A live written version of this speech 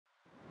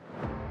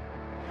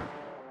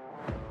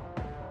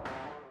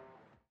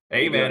How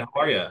Hey you man, doing?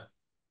 how are you?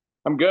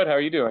 I'm good. How are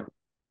you doing?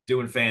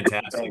 Doing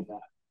fantastic. Fantastic.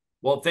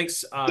 Well,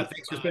 thanks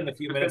for spending a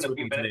few minutes with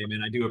me today,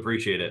 man. I do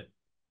appreciate it.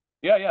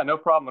 Yeah, no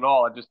problem at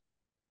all. I just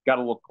got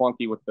a little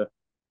clunky with the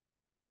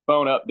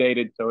phone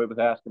updated, so it was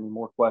asking me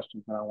more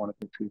questions than I wanted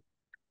to.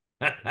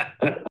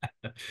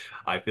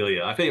 I feel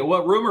you. I feel you.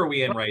 What room are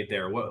we in right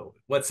there?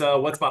 What's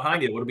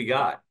behind it? What do we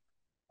got?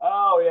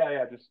 Oh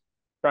yeah. Just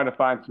trying to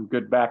find some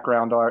good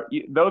background art.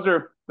 Those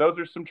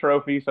are some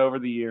trophies over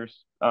the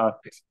years.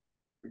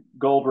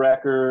 Gold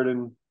record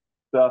and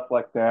stuff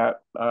like that.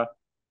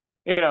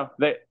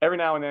 They every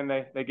now and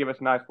then they give us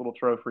nice little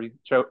trophies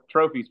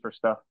for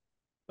stuff.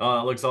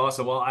 It looks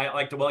awesome. Well, I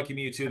like to welcome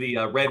you to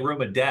the Red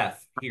Room of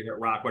Death here at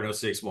Rock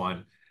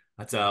 1061.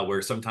 That's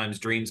where sometimes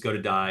dreams go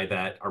to die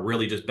that are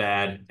really just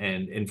bad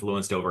and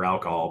influenced over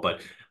alcohol.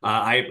 But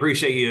I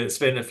appreciate you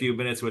spending a few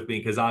minutes with me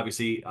because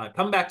obviously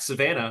coming back to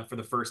Savannah for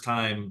the first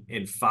time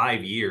in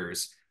 5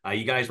 years.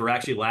 You guys were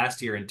actually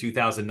last year in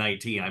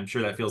 2019. I'm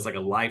sure that feels like a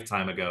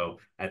lifetime ago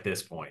at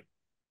this point.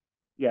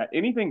 Yeah,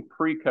 anything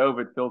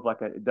pre-COVID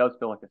it does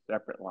feel like a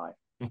separate life.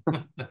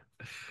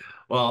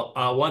 Well,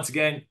 once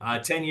again,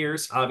 10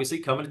 years, obviously,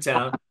 coming to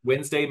town.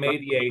 Wednesday, May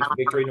the 8th,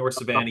 Victory North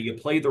Savannah. You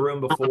played the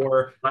room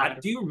before.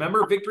 Do you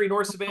remember Victory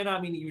North Savannah?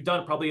 I mean, you've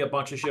done probably a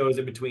bunch of shows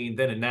in between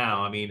then and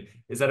now. I mean,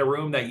 is that a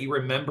room that you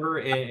remember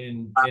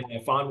in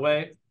a fond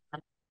way?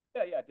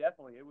 Yeah,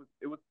 definitely. It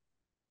was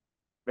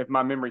if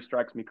my memory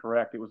strikes me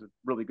correct, it was a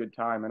really good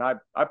time. And I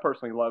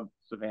personally love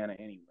Savannah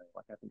anyway.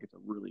 Like I think it's a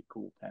really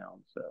cool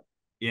town. So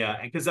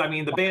Yeah, because I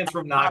mean, the band's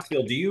from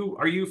Knoxville.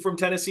 Are you from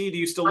Tennessee? Do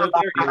you still live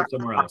there? Or do you live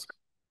somewhere else?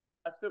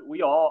 that's it.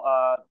 We all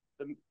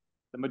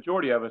the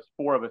majority of us,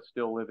 four of us,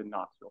 still live in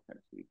Knoxville,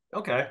 Tennessee. So.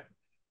 Okay.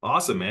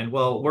 Awesome, man.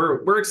 Well,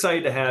 we're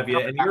excited to have you,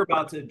 and you're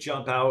about to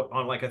jump out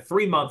on like a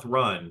 3 month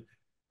run.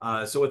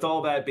 So with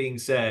all that being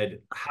said,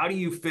 how do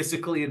you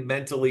physically and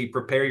mentally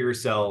prepare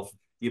yourself?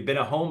 You've been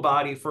a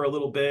homebody for a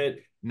little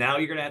bit. Now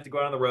you're gonna have to go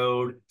out on the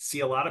road,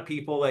 see a lot of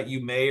people that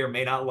you may or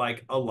may not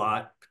like a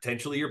lot,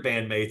 potentially your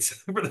bandmates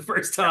for the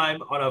first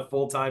time on a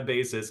full-time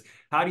basis.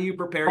 How do you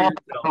prepare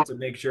yourself to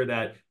make sure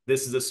that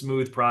this is a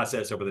smooth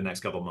process over the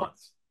next couple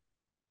months?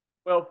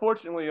 Well,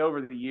 fortunately,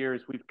 over the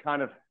years, we've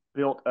kind of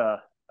built a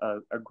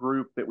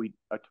group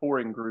a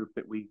touring group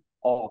that we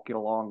all get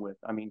along with.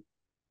 I mean,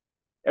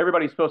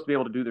 everybody's supposed to be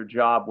able to do their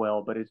job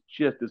well, but it's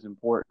just as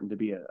important to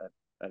be a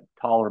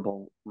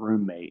tolerable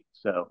roommate.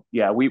 So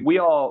yeah, we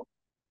all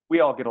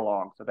get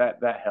along, so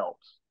that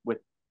helps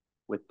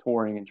with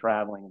touring and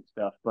traveling and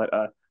stuff. But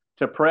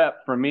to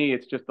prep for me,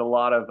 it's just a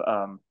lot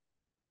of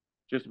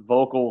just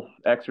vocal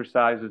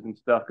exercises and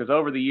stuff. Because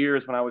over the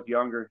years, when I was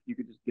younger, you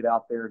could just get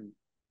out there and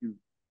do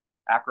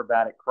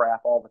acrobatic crap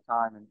all the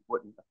time and it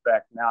wouldn't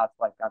affect. Now it's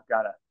like I've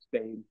got to stay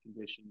in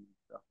condition and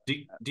stuff Do,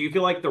 like do you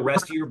feel like the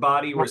rest of your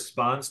body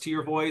responds to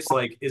your voice?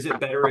 Like, is it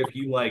better if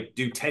you like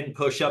do 10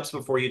 push-ups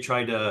before you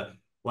try to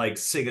like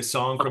sing a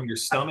song from your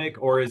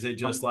stomach, or is it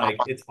just like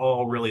that. it's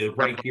all really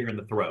right here in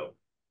the throat?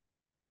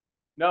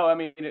 No, I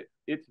mean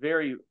it's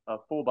very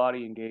full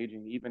body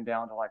engaging, even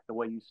down to like the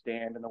way you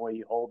stand and the way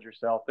you hold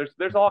yourself.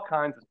 There's all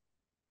kinds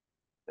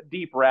of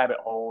deep rabbit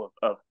hole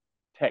of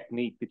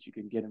technique that you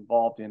can get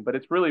involved in, but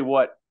it's really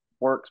what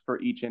works for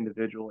each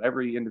individual.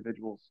 Every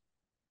individual's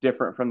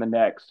different from the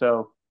next,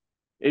 so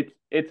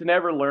it's an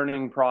ever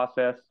learning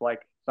process.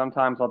 Like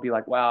sometimes I'll be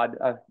like, wow,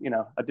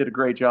 I did a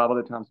great job.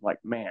 Other times, I'm like,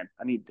 man,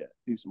 I need to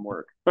do some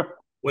work.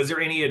 Was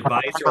there any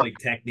advice or like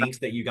techniques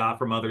that you got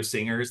from other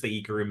singers that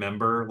you can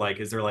remember?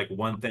 Like, is there like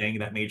one thing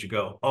that made you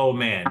go, "Oh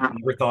man,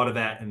 never thought of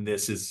that," and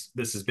this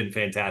has been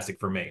fantastic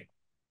for me?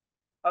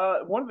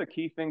 One of the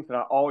key things that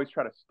I always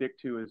try to stick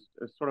to is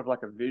sort of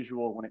like a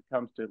visual when it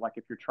comes to like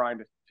if you're trying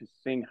to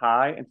sing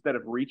high instead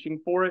of reaching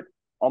for it,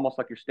 almost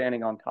like you're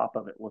standing on top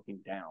of it looking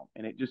down.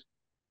 And it just,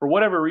 for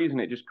whatever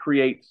reason, it just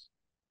creates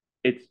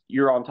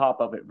you're on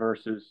top of it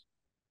versus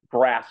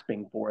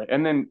grasping for it.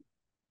 And then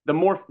the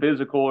more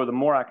physical or the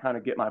more I kind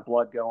of get my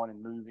blood going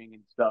and moving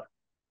and stuff,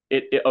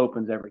 it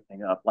opens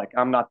everything up. Like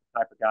I'm not the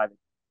type of guy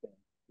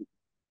that.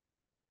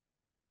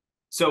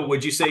 So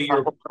would you say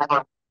you're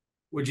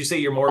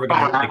more of a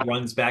guy that like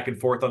runs back and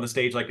forth on the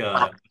stage like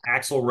a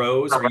Axl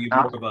Rose, or are you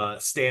more of a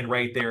stand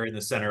right there in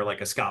the center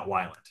like a Scott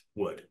Weiland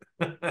would?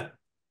 I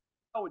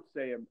would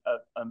say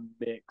a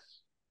mix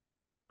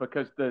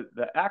because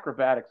the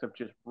acrobatics of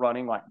just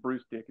running like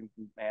Bruce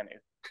Dickinson, man,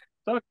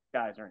 some of these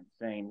guys are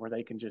insane where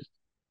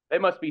they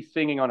must be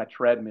singing on a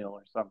treadmill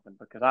or something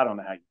because I don't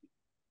know how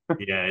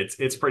you. Yeah,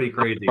 it's pretty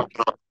crazy.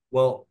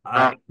 Well,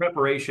 in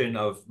preparation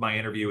of my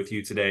interview with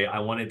you today, I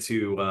wanted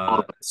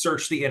to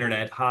search the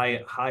internet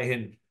high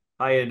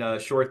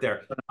and short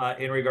there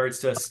in regards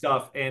to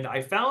stuff, and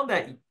I found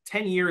that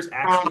 10 years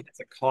actually has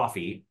a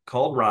coffee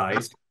called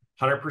Rise,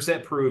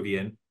 100%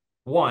 Peruvian.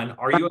 One,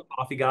 are you a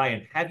coffee guy,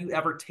 and have you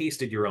ever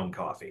tasted your own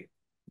coffee?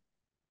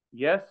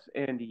 Yes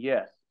and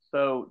yes.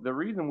 So the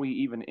reason we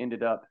even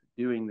ended up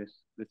doing this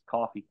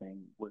coffee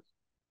thing was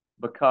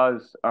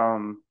because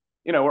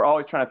we're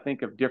always trying to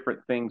think of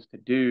different things to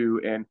do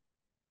and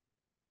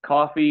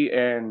coffee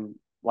and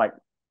like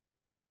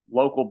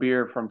local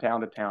beer from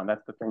town to town.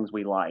 That's the things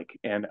we like.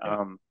 And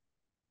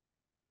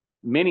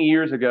many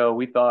years ago,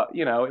 we thought,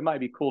 it might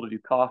be cool to do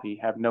coffee,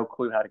 have no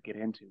clue how to get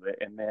into it.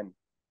 And then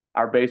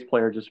our bass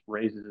player just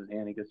raises his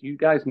hand. He goes, "You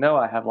guys know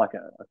I have like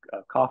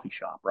a coffee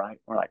shop, right?"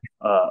 We're like,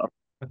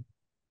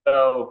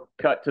 So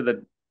cut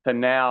to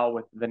now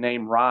with the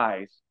name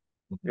Rise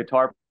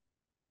Guitar.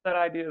 That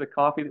idea, the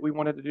coffee that we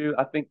wanted to do,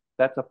 I think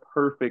that's a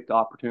perfect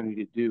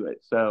opportunity to do it.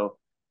 So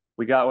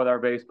we got with our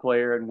bass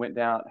player and went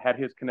down, had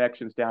his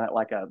connections down at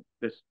like a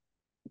this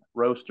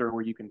roaster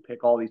where you can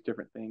pick all these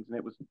different things. And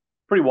it was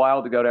pretty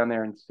wild to go down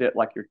there and sit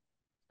like you're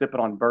sipping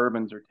on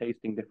bourbons or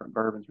tasting different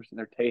bourbons. We're sitting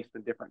there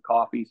tasting different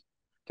coffees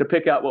to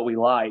pick out what we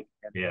like.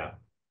 And Yeah.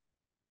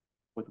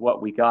 with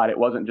what we got, it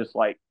wasn't just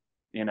like,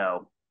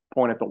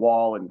 point at the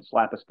wall and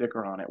slap a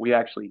sticker on it. We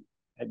actually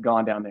had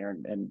gone down there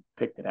and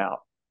picked it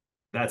out.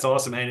 That's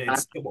awesome. And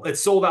it's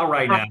sold out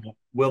right now.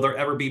 Will there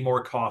ever be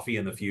more coffee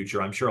in the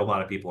future? I'm sure a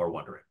lot of people are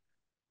wondering.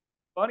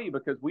 Funny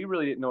because we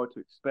really didn't know what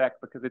to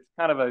expect because it's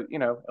kind of a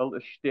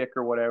shtick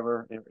or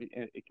whatever.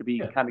 It could be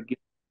Yeah. kind of good,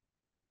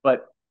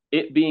 but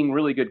it being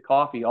really good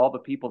coffee, all the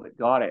people that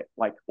got it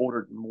like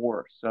ordered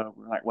more. So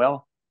we're like,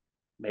 well,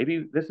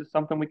 maybe this is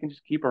something we can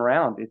just keep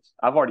around.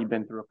 I've already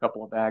been through a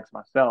couple of bags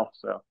myself,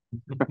 so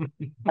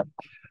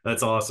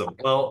That's awesome.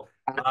 Well,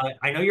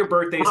 I know your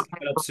birthday's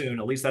coming up soon.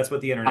 At least that's what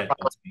the internet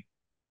tells me.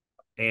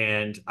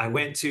 And I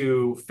went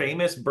to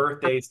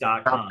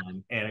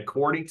famousbirthdays.com. And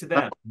according to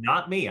them,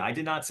 not me, I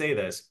did not say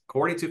this.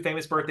 According to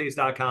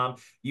famousbirthdays.com,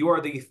 you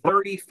are the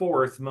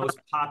 34th most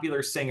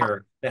popular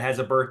singer that has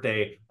a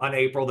birthday on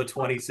April the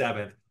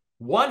 27th.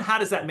 One, how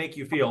does that make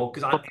you feel?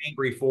 Because I'm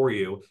angry for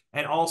you.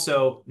 And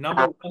also,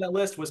 number one on that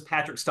list was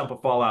Patrick Stump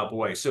of Fall Out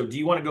Boy. So do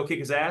you want to go kick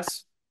his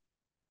ass?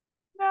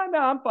 no,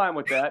 I'm fine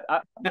with that.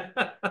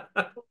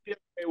 Okay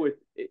with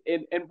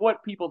and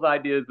what people's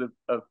ideas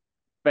of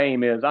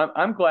fame is.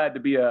 I'm glad to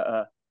be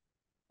a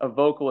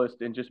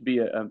vocalist and just be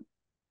a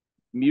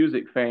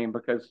music fame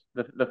because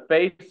the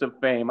face of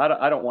fame,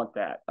 I don't want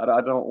that.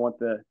 I don't want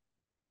the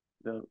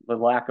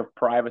lack of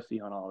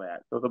privacy on all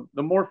that. So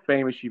the more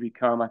famous you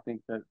become, I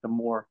think the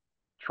more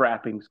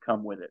trappings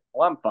come with it.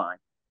 Well, I'm fine.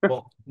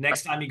 Well,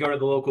 next time you go to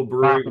the local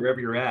brewery, wherever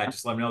you're at,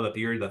 just let them know that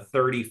you're the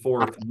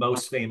 34th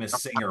most famous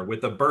singer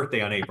with a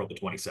birthday on April the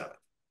 27th.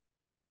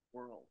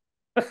 World.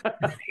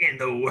 In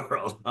the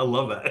world. I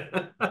love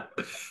that.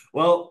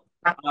 Well,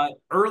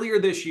 earlier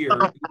this year,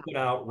 you put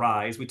out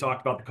Rise. We talked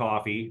about the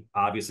coffee,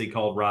 obviously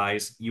called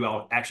Rise. You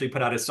all actually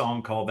put out a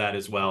song called that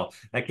as well.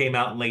 That came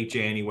out in late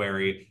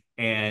January.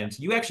 And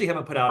you actually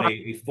haven't put out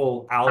a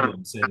full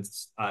album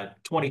since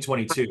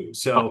 2022.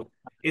 So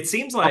it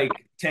seems like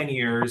 10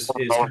 years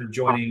is kind of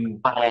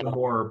joining the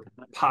more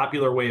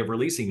popular way of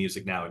releasing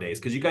music nowadays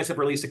because you guys have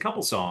released a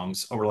couple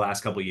songs over the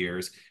last couple of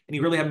years and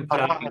you really haven't put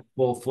out a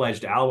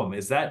full-fledged album.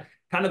 Is that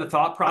kind of the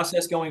thought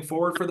process going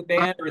forward for the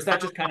band, or is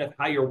that just kind of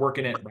how you're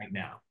working it right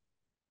now?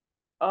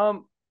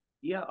 Um,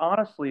 yeah,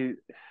 honestly,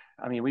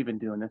 I mean, we've been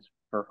doing this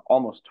for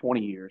almost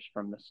 20 years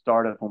from the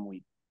start of when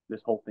we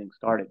this whole thing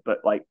started. But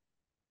like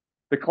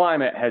the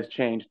climate has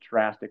changed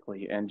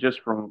drastically, and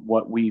just from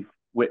what we've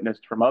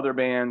witnessed from other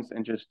bands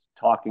and just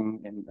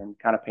talking and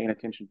kind of paying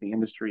attention to the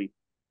industry,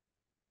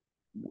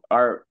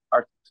 our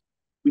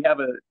we have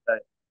a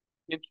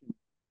attention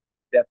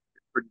deficit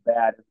pretty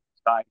bad as a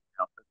society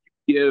now. So if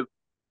you give,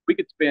 we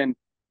could spend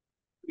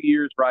 2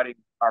 years writing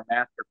our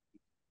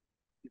masterpiece,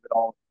 give it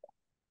all,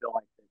 feel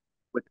like this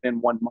within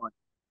 1 month.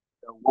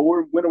 So,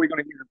 well, when are we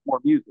going to hear more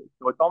music?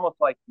 So it's almost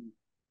like you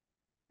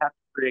have to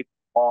create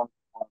long,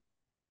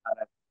 kind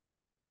of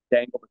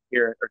dangle the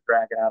carrot or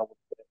drag it out a little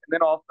bit. And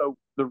then also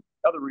the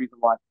other reason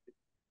why it's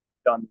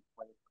done this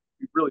way,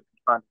 we've really been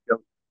trying to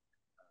go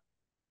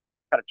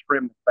kind of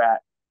trim the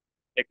fat,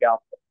 pick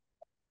out the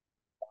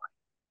line.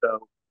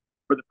 So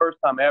for the first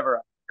time ever, I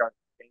think our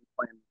game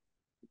plan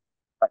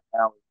right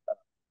now is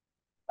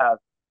have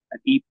an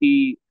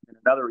EP and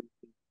another EP.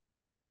 And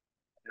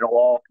it'll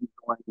all be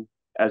going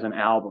as an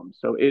album.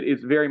 So it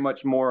is very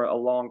much more a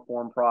long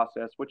form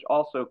process, which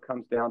also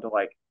comes down to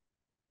like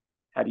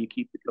how do you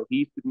keep the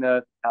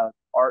cohesiveness, how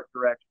art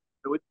direction.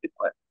 So it's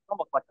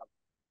almost like a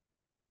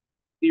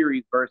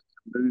series versus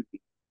a movie.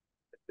 It's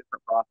a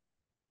different process.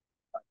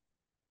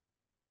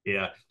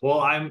 Yeah. Well,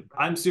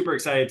 I'm super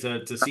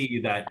excited to see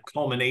that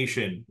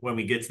culmination when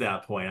we get to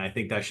that point. I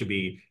think that should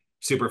be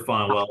super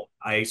fun. Well,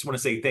 I just want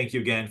to say thank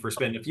you again for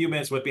spending a few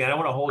minutes with me. I don't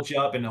want to hold you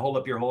up and hold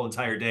up your whole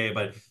entire day,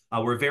 but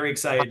we're very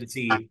excited to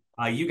see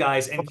you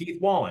guys and Keith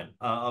Wallen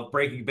of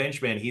Breaking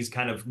Benjamin. He's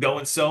kind of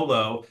going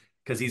solo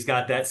because he's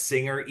got that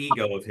singer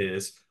ego of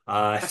his.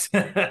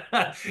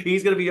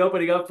 He's going to be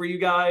opening up for you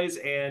guys,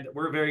 and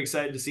we're very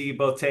excited to see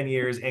both 10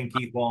 years and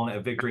Keith Wallen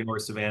at Victory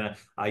North Savannah.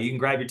 You can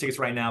grab your tickets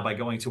right now by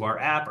going to our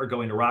app or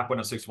going to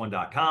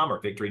rock1061.com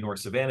or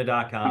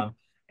victorynorthsavannah.com.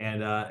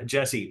 And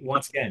Jesse,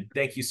 once again,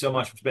 thank you so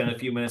much for spending a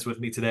few minutes with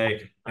me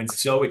today, and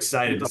so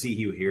excited to see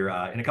you here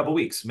in a couple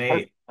weeks,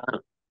 May 8th.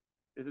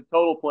 It's a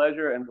total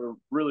pleasure, and we're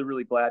really,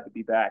 really glad to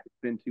be back. It's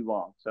been too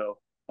long, so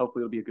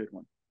hopefully it'll be a good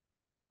one.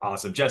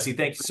 Awesome. Jesse,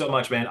 thank you so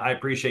much, man. I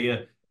appreciate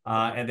you.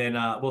 And then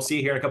we'll see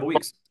you here in a couple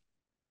weeks.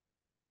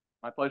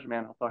 My pleasure,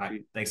 man. I'll All talk right. to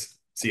you. Thanks.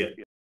 See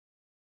ya.